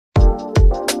Hi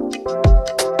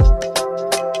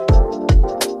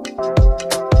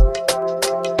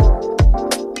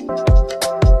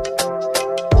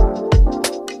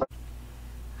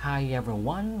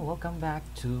everyone, welcome back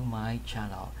to my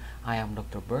channel. I am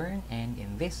Dr. Bern, and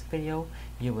in this video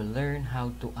you will learn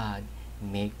how to add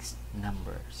mixed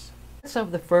numbers. Let's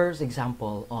have the first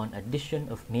example on addition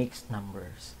of mixed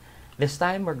numbers. This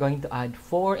time we're going to add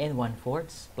 4 and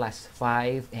 1/4 plus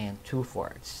 5 and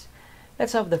 2/4.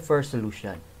 Let's have the first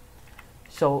solution.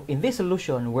 So in this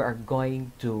solution, we are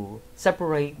going to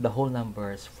separate the whole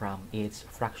numbers from its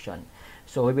fraction.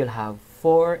 So we will have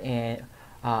 4 and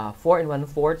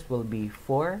 1/4 will be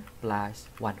 4 plus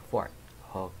 1/4.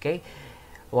 Okay.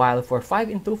 While for 5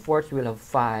 and 2/4, we'll have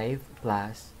 5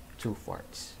 plus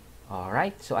 2/4.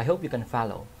 Alright. So I hope you can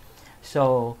follow.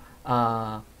 So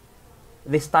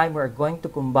this time we're going to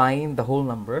combine the whole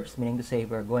numbers, meaning to say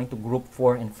we're going to group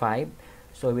 4 and 5.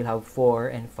 So we'll have 4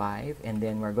 and 5, and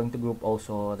then we're going to group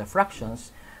also the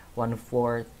fractions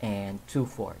 1/4 and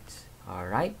 2/4.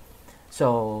 Alright.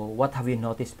 So what have you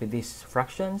noticed with these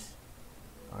fractions?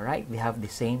 Alright, they have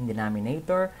the same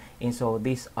denominator, and so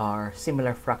these are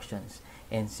similar fractions.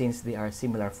 And since they are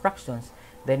similar fractions,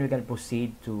 then we can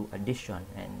proceed to addition,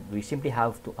 and we simply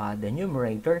have to add the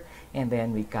numerator and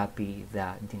then we copy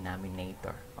the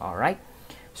denominator. Alright,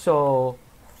 so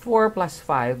 4 plus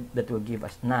 5, that will give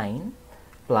us 9,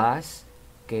 plus,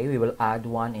 okay, we will add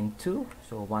 1 and 2,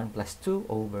 so 1 plus 2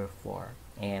 over 4,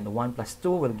 and 1 plus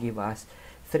 2 will give us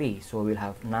 3, so we'll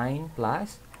have 9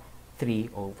 plus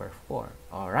 3 over 4.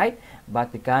 Alright,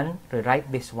 but we can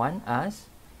rewrite this one as,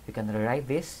 we can rewrite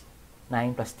this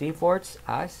 9 plus 3/4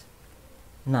 as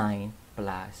 9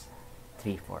 plus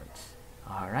 3/4.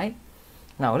 Alright,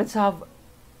 now let's have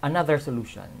another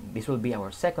solution. This will be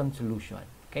our second solution.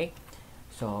 Okay,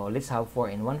 so let's have 4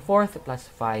 and 1/4 plus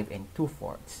 5 and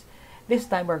 2/4. This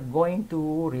time we're going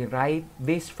to rewrite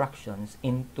these fractions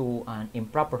into an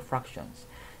improper fractions.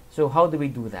 So how do we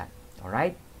do that?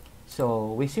 Alright,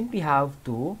 so we simply have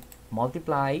to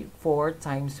multiply 4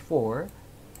 times 4,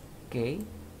 okay,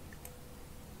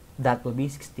 that will be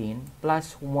 16,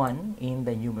 plus 1 in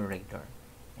the numerator,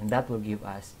 and that will give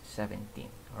us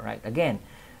 17. Alright, again,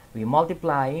 we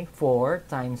multiply 4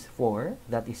 times 4,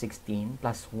 that is 16,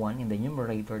 plus 1 in the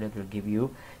numerator, that will give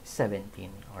you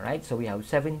 17. Alright, so we have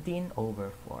 17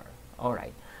 over 4.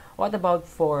 Alright, what about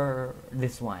for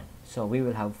this one? So we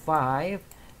will have 5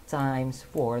 times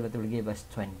 4, that will give us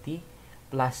 20,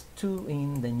 plus 2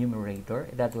 in the numerator,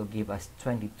 that will give us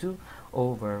 22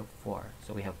 over 4.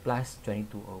 So we have plus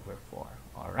 22 over 4.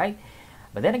 Alright,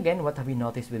 but then again, what have we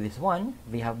noticed with this one?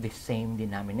 They have the same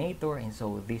denominator, and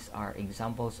so these are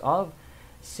examples of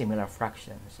similar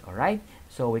fractions. Alright,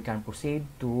 so we can proceed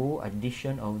to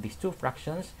addition of these two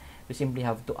fractions. We simply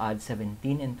have to add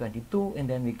 17 and 22, and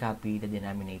then we copy the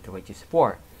denominator, which is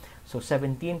 4. So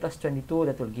 17 plus 22,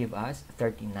 that will give us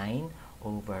 39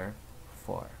 over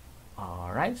 4.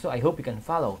 Alright, so I hope you can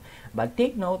follow. But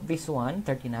take note, this one,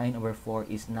 39 over 4,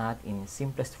 is not in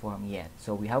simplest form yet.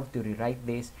 So we have to rewrite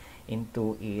this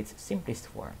into its simplest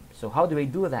form. So how do we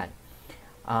do that?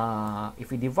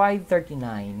 If we divide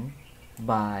 39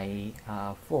 by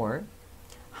 4,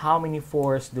 how many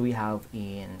 4s do we have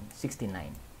in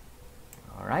 69?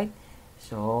 Alright,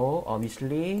 so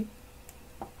obviously,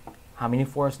 how many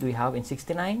 4s do we have in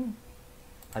 69?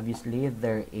 Obviously,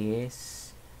 there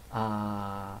is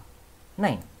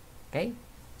 9. Okay,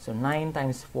 so 9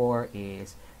 times 4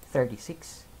 is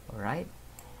 36. Alright,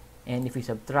 and if we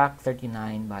subtract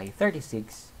 39 by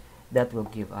 36, that will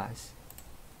give us,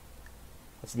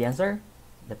 what's the answer?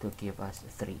 That will give us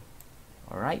 3.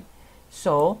 Alright,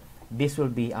 so this will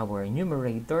be our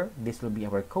numerator, this will be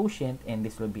our quotient, and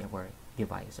this will be our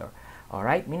divisor.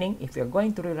 Alright, meaning if you're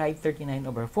going to rewrite 39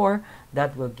 over 4,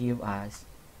 that will give us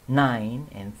 9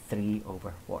 and 3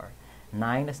 over 4.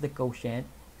 9 as the quotient,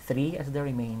 3 as the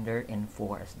remainder, and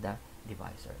 4 as the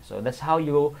divisor. So that's how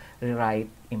you rewrite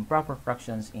improper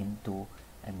fractions into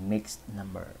a mixed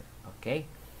number. Okay,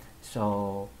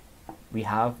 so we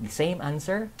have the same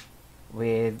answer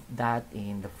with that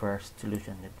in the first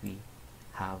solution that we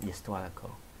have just a while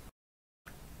ago.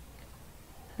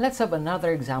 Let's have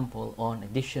another example on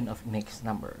addition of mixed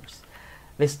numbers.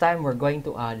 This time we're going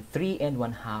to add 3 and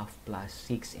 1/2 plus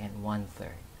 6 and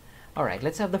 1/3. Alright,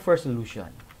 let's have the first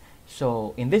solution.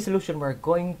 So in this solution, we're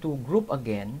going to group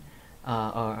again,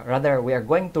 or rather we are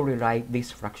going to rewrite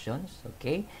these fractions.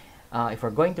 Okay, if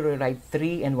we're going to rewrite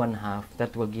 3 and 1/2,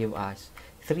 that will give us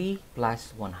 3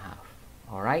 plus 1/2.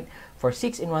 Alright, for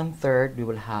 6 and 1/3, we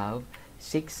will have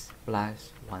 6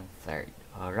 plus 1/3.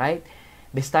 Alright,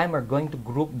 this time we're going to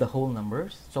group the whole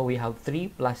numbers. So we have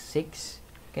 3 plus 6,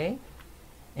 okay,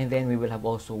 and then we will have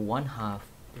also 1/2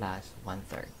 plus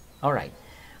 1/3. All right,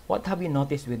 what have you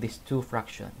noticed with these two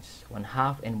fractions,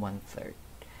 1/2 and 1/3?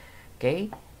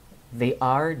 Okay, they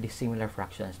are dissimilar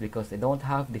fractions because they don't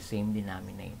have the same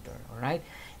denominator. All right,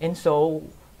 and so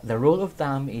the rule of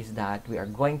thumb is that we are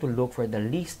going to look for the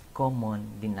least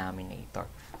common denominator.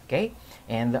 Okay,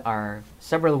 and there are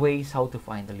several ways how to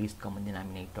find the least common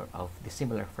denominator of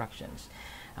dissimilar fractions.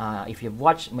 If you've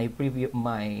watched my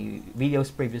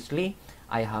videos previously,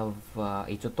 I have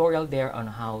a tutorial there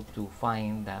on how to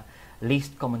find the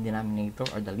least common denominator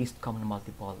or the least common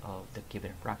multiple of the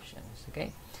given fractions.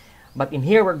 Okay, but in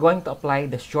here we're going to apply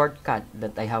the shortcut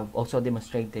that I have also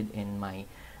demonstrated in my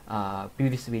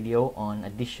previous video on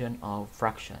addition of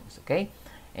fractions. Okay,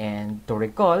 and to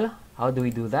recall, how do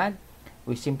we do that?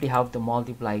 We simply have to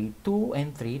multiply 2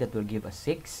 and 3, that will give us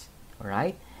 6. All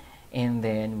right, and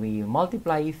then we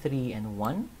multiply 3 and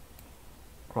 1,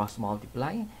 cross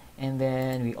multiply, and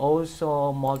then we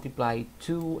also multiply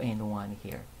 2 and 1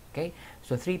 here. Okay,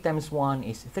 so 3 times 1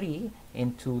 is 3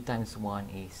 and 2 times 1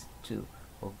 is 2.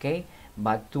 Okay,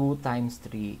 but 2 times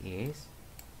 3 is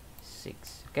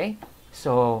 6. Okay,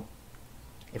 so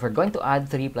if we're going to add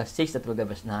 3 plus 6, that will give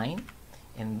us 9,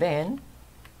 and then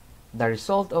the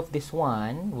result of this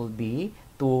one will be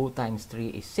 2 times 3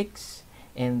 is 6,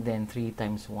 and then 3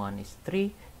 times 1 is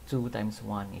 3, 2 times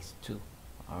 1 is 2.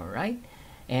 Alright,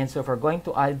 and so if we're going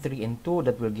to add 3 and 2,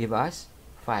 that will give us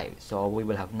 5. So we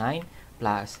will have 9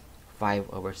 plus 5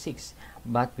 over 6.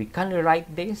 But we can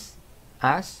rewrite this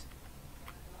as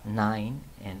 9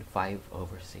 and 5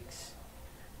 over 6.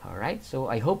 Alright, so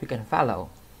I hope you can follow.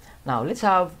 Now let's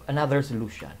have another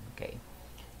solution. Okay,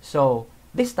 so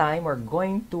this time we're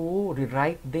going to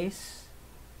rewrite these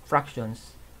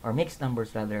fractions, or mixed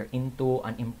numbers rather, into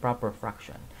an improper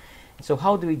fraction. So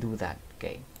how do we do that?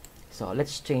 Okay, so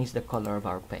let's change the color of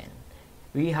our pen.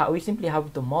 We simply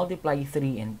have to multiply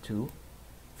 3 and 2.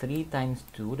 3 times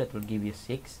 2, that will give you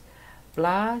 6,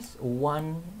 plus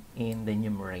 1 in the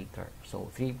numerator. So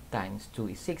 3 times 2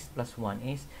 is 6, plus 1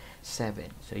 is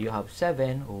 7. So you have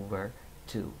 7 over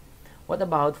 2. What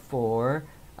about for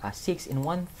 6 and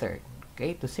 1/3?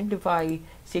 Okay, to simplify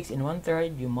 6 and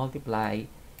 1/3, you multiply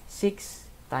 6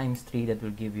 times 3, that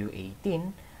will give you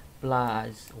 18,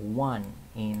 plus 1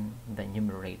 in the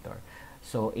numerator.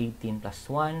 So 18 plus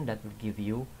 1, that will give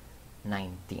you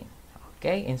 19.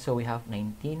 Okay, and so we have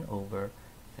 19 over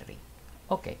 3.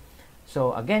 Okay,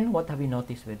 so again, what have you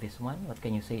noticed with this one? What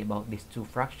can you say about these two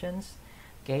fractions?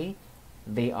 Okay,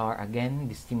 they are again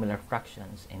dissimilar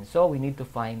fractions, and so we need to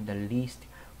find the least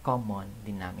common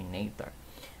denominator.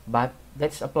 But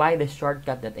let's apply the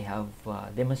shortcut that I have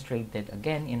demonstrated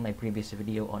again in my previous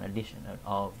video on addition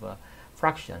of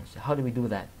fractions. How do we do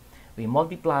that? We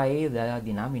multiply the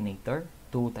denominator,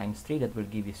 2 times 3, that will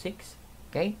give you 6.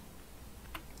 Okay,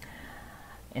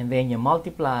 and then you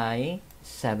multiply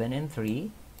 7 and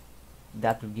 3,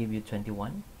 that will give you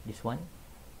 21, this one.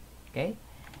 Okay,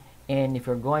 and if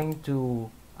you're going to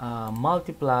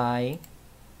multiply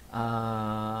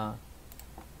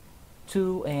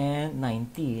 2 and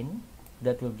 19,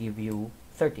 that will give you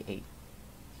 38.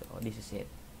 So this is it.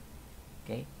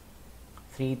 Okay,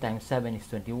 3 times 7 is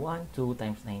 21, 2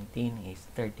 times 19 is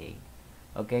 38.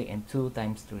 Okay, and 2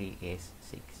 times 3 is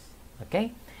 6.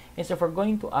 Okay, and so if we're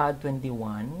going to add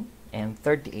 21 and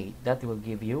 38, that will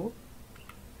give you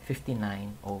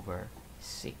 59 over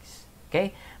 6.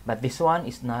 Okay, but this one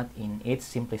is not in its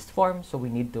simplest form, so we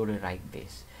need to rewrite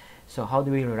this. So how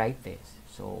do we rewrite this?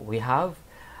 So we have,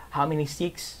 how many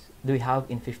 6 do we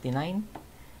have in 59?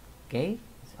 Okay,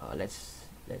 so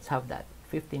let's have that.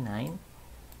 59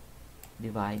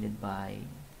 divided by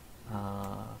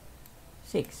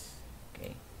 6.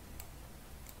 Okay,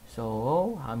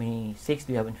 so how many 6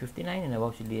 do we have in 59? And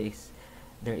actually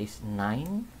there is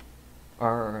 9,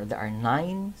 or there are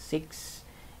 9 6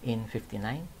 in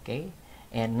 59. Okay,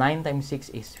 and 9 times 6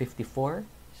 is 54,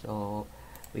 so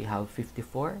we have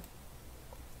 54.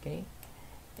 Okay,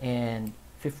 and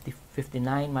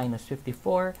 59 minus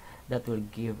 54, that will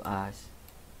give us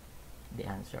the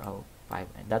answer of 5,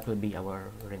 and that will be our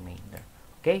remainder.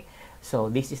 Okay, so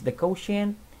this is the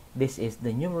quotient, this is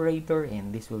the numerator,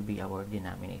 and this will be our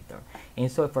denominator.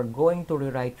 And so if we're going to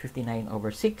rewrite 59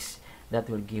 over 6, that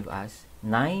will give us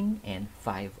 9 and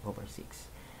 5 over 6.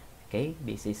 Okay,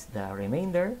 this is the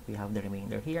remainder. We have the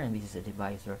remainder here, and this is the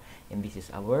divisor, and this is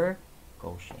our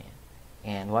quotient.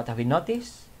 And what have we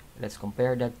noticed? Let's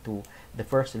compare that to the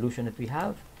first solution that we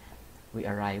have. We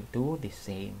arrive to the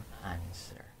same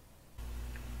answer.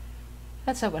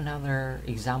 Let's have another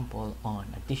example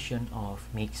on addition of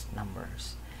mixed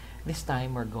numbers. This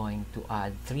time we're going to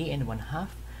add 3 and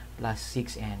 1/2 plus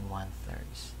 6 and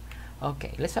 1/3.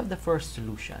 Okay, let's have the first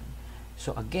solution.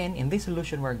 So again, in this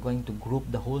solution, we're going to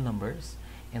group the whole numbers,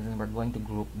 and then we're going to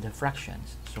group the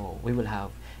fractions. So we will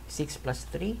have 6 plus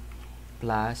 3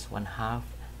 plus 1/2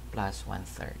 plus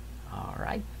 1/3. All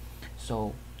right.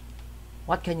 So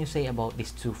what can you say about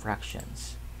these two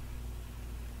fractions?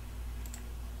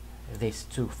 These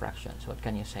two fractions, what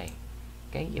can you say?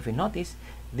 Okay, if you notice,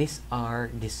 these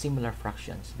are dissimilar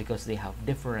fractions because they have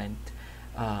different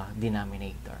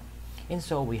denominator. And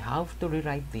so we have to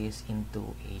rewrite this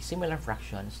into a similar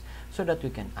fractions so that we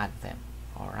can add them.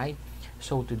 All right.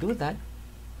 So to do that,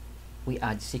 we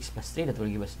add 6 plus 3, that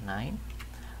will give us 9.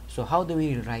 So how do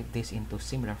we rewrite this into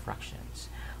similar fractions?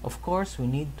 Of course, we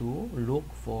need to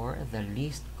look for the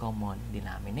least common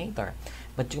denominator.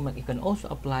 But you can also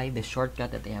apply the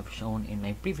shortcut that I have shown in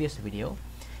my previous video.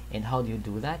 And how do you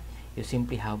do that? You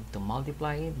simply have to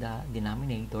multiply the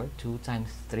denominator. 2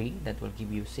 times 3, that will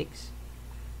give you 6.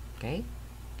 Okay,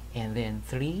 and then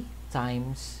 3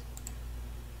 times,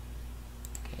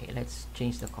 okay, let's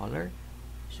change the color.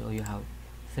 So you have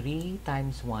 3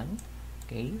 times 1,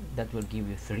 okay, that will give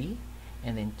you 3,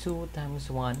 and then 2 times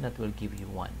 1, that will give you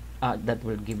 1, that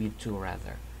will give you 2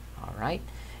 rather. All right,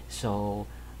 so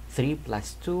 3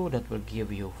 plus 2, that will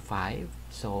give you 5,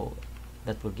 so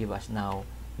that will give us now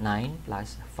 9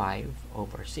 plus 5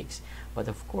 over 6. But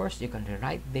of course, you can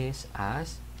rewrite this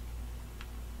as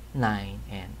 9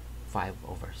 and 5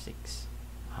 over 6.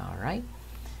 All right,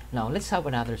 now let's have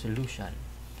another solution.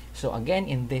 So again,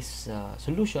 in this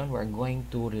solution, we're going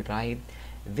to rewrite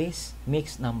these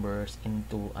mixed numbers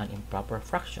into an improper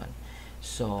fraction.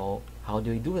 So how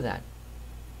do we do that?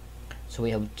 So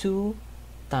we have 2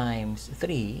 times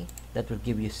 3, that will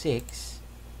give you 6,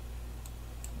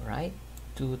 right?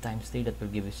 2 times 3, that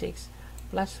will give you 6,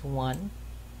 plus 1,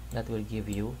 that will give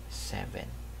you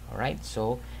 7. All right,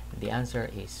 so the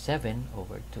answer is 7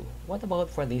 over 2. What about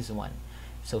for this one?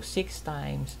 So 6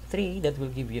 times 3, that will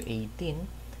give you 18,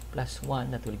 plus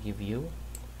 1, that will give you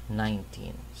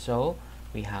 19. So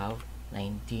we have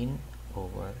 19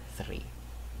 over 3.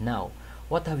 Now,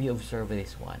 what have you observed with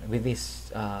this one, with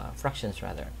these fractions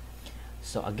rather?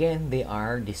 So again, they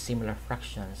are dissimilar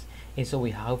fractions, and so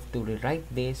we have to rewrite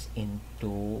this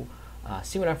into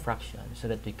similar fractions so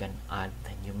that we can add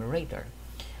the numerator.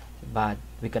 But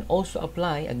we can also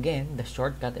apply again the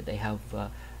shortcut that I have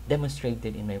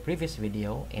demonstrated in my previous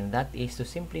video, and that is to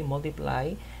simply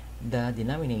multiply the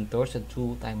denominator. So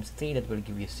 2 times 3, that will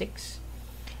give you 6,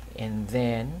 and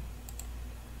then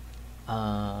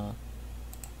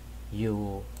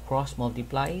you cross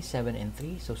multiply 7 and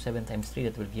 3, so 7 times 3,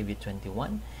 that will give you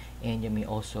 21, and you may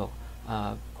also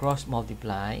cross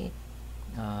multiply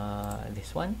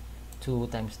this one, 2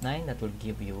 times 9, that will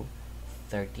give you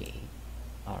 38.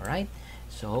 All right,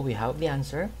 so we have the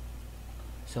answer.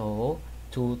 So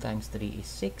 2 times 3 is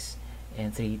 6,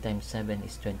 and 3 times 7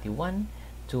 is 21,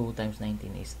 2 times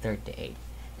 19 is 38,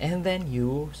 and then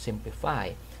you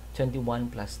simplify. 21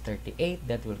 plus 38,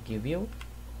 that will give you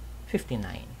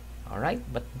 59. All right,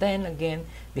 but then again,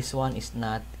 this one is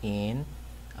not in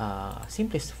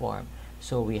simplest form,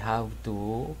 so we have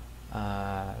to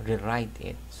rewrite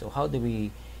it. So how do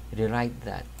we rewrite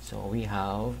that? So we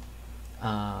have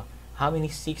how many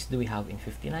 6 do we have in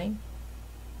 59?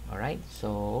 All right,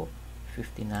 so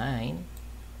 59,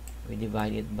 we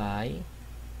divide it by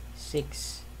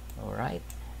 6. All right,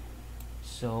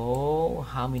 so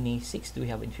how many 6 do we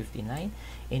have in 59?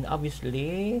 And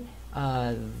obviously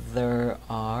there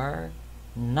are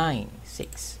 9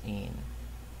 6 in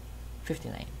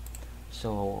 59,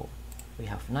 so we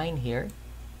have 9 here,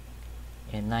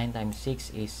 and 9 times 6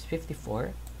 is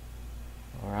 54.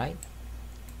 All right,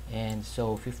 and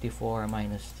so 54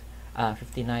 minus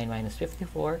 59 minus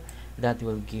 54, that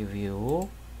will give you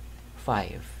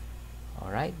 5.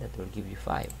 All right, that will give you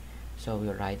 5, so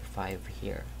we'll write 5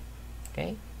 here.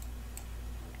 Okay,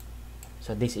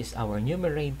 so this is our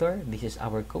numerator, this is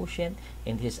our quotient,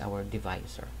 and this is our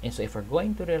divisor. And so if we're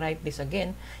going to rewrite this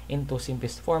again into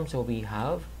simplest form, so we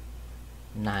have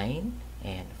 9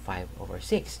 and 5 over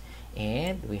 6,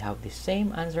 and we have the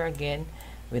same answer again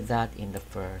with that in the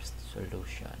first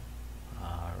solution.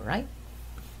 All right,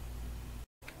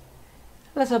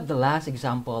 let's have the last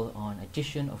example on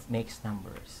addition of mixed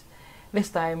numbers. This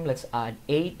time, let's add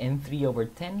 8 and 3 over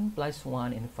 10 plus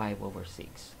 1 and 5 over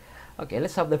 6. Okay,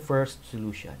 let's have the first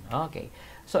solution. Okay,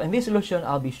 so in this solution,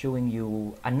 I'll be showing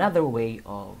you another way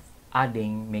of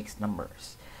adding mixed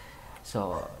numbers.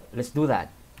 So let's do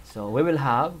that. So we will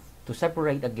have to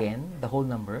separate again the whole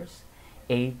numbers,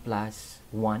 8 plus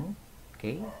 1,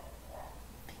 okay?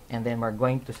 And then we're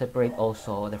going to separate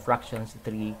also the fractions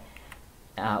 3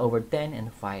 over 10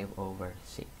 and 5 over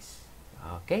 6,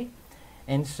 okay?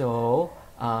 And so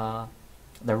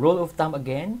the rule of thumb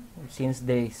again, since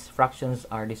these fractions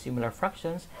are dissimilar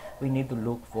fractions, we need to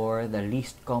look for the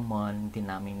least common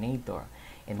denominator.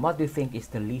 And what do you think is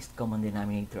the least common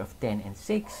denominator of 10 and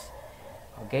 6?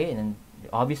 Okay, and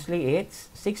obviously it's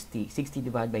 60. 60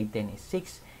 divided by 10 is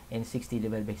 6, and 60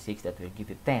 divided by 6, that will give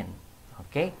you 10.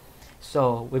 Okay,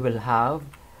 so we will have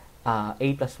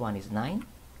 8 plus 1 is 9,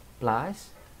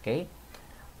 plus, okay,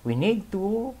 we need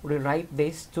to rewrite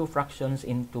these two fractions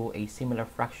into a similar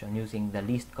fraction using the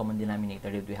least common denominator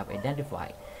that we have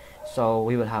identified. So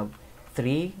we will have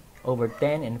 3 over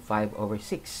 10 and 5 over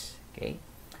 6. Okay,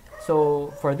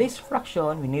 so for this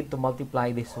fraction, we need to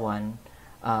multiply this one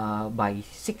by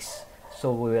 6.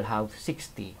 So we will have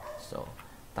 60. So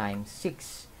times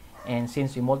 6. And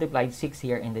since we multiplied 6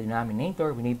 here in the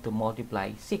denominator, we need to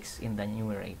multiply 6 in the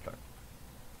numerator.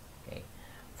 Okay.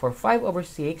 For 5 over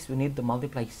 6, we need to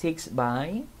multiply 6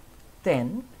 by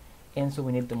 10. And so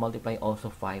we need to multiply also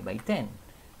 5 by 10.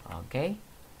 Okay.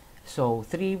 So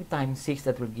 3 times 6,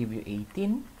 that will give you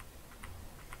 18.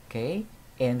 Okay.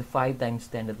 And 5 times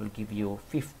 10, that will give you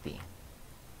 50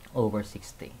 over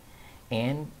 60.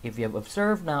 And if you have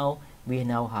observed now, we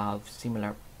now have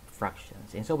similar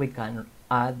fractions. And so we can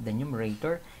add the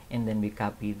numerator and then we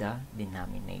copy the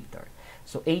denominator.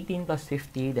 So 18 plus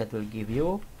 50, that will give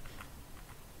you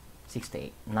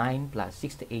 68. 9 plus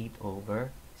 68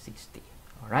 over 60.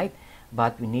 Alright?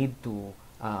 But we need to,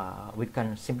 we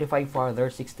can simplify further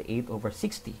 68 over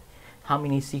 60. How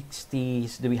many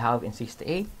 60s do we have in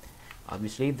 68?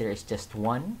 Obviously, there is just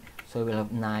 1. So we'll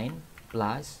have 9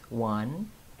 plus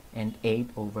 1 and 8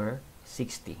 over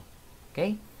 60.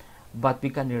 Okay? But we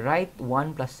can rewrite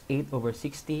 1 plus 8 over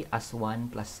 60 as 1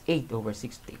 plus 8 over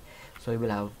 60. So we will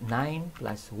have 9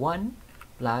 plus 1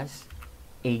 plus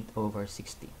 8 over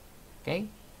 60. Okay?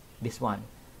 This one.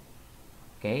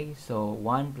 Okay? So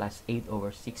 1 plus 8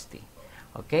 over 60.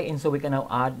 Okay? And so we can now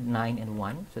add 9 and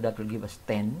 1. So that will give us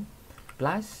 10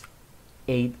 plus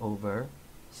 8 over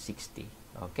 60.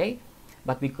 Okay?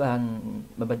 But we can,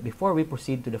 but before we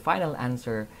proceed to the final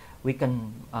answer, we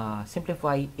can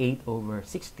simplify 8 over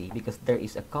 60 because there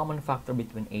is a common factor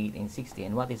between 8 and 60.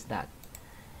 And what is that?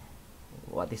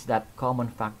 What is that common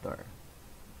factor?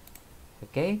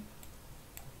 Okay?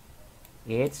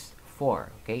 It's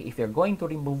 4. Okay? If you're going to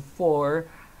remove 4,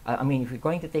 if you're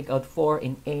going to take out 4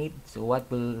 in 8, so what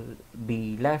will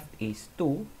be left is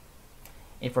 2.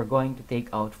 If we're going to take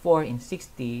out 4 in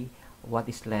 60, what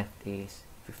is left is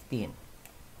 15.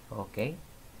 Okay?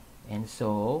 And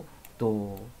so,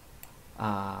 to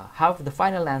have the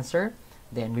final answer,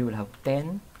 then we will have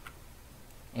 10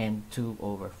 and 2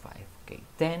 over 5. Okay,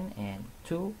 10 and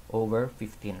 2 over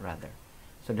 15 rather.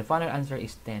 So the final answer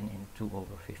is 10 and 2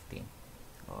 over 15.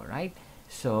 Alright,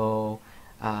 so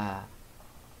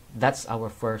that's our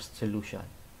first solution.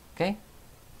 Okay,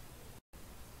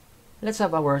 let's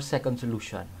have our second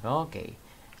solution. Okay,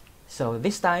 so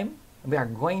this time we are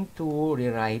going to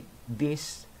rewrite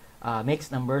this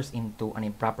mixed numbers into an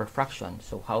improper fraction.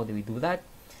 So how do we do that?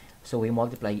 So we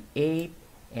multiply 8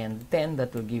 and 10,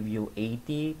 that will give you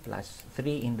 80, plus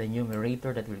 3 in the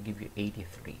numerator, that will give you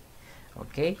 83.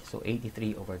 Okay, so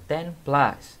 83 over 10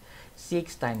 plus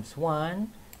 6 times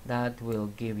 1, that will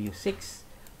give you 6,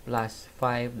 plus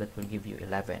 5, that will give you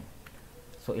 11.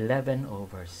 So 11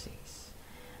 over 6.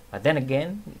 But then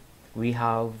again, we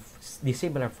have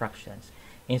dissimilar fractions,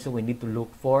 and so we need to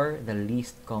look for the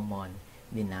least common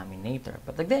denominator.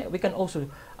 But again, we can also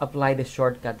apply the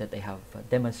shortcut that I have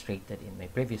demonstrated in my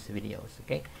previous videos.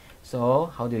 Okay, so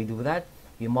how do we do that?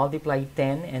 You multiply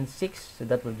 10 and 6, so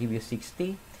that will give you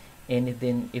 60. And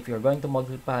then if you're going to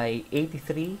multiply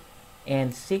 83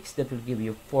 and 6, that will give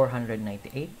you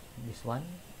 498. This one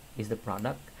is the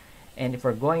product. And if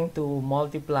we're going to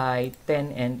multiply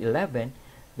 10 and 11,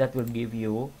 that will give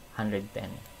you 110.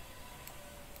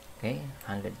 Okay,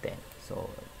 110. So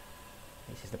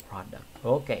this is the product.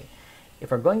 Okay,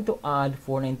 if we're going to add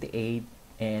 498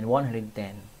 and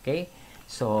 110, okay,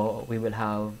 so we will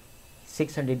have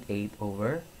 608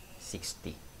 over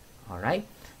 60. All right,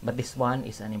 but this one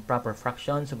is an improper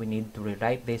fraction, so we need to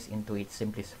rewrite this into its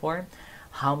simplest form.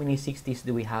 How many 60s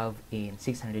do we have in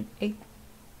 608?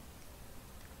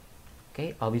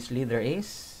 Okay, obviously there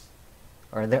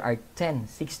are 10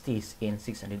 60s in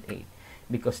 608,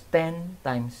 because 10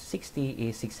 times 60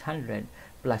 is 600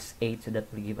 plus 8, so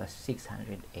that will give us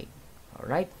 608. All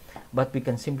right, but we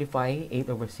can simplify 8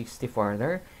 over 60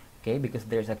 further, okay, because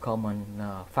there's a common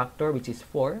factor, which is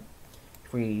 4.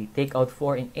 If we take out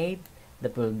 4 in 8,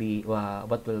 that will be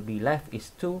what will be left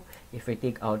is 2. If we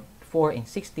take out 4 in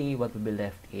 60, what will be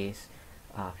left is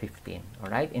 15. All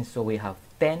right, and so we have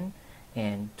 10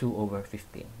 and 2 over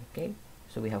 15. Okay,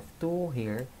 So we have 2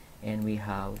 here, and we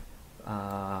have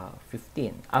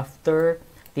 15 after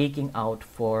taking out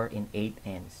 4 in 8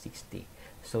 and 60.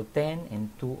 So 10 and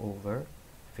 2 over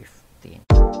 15.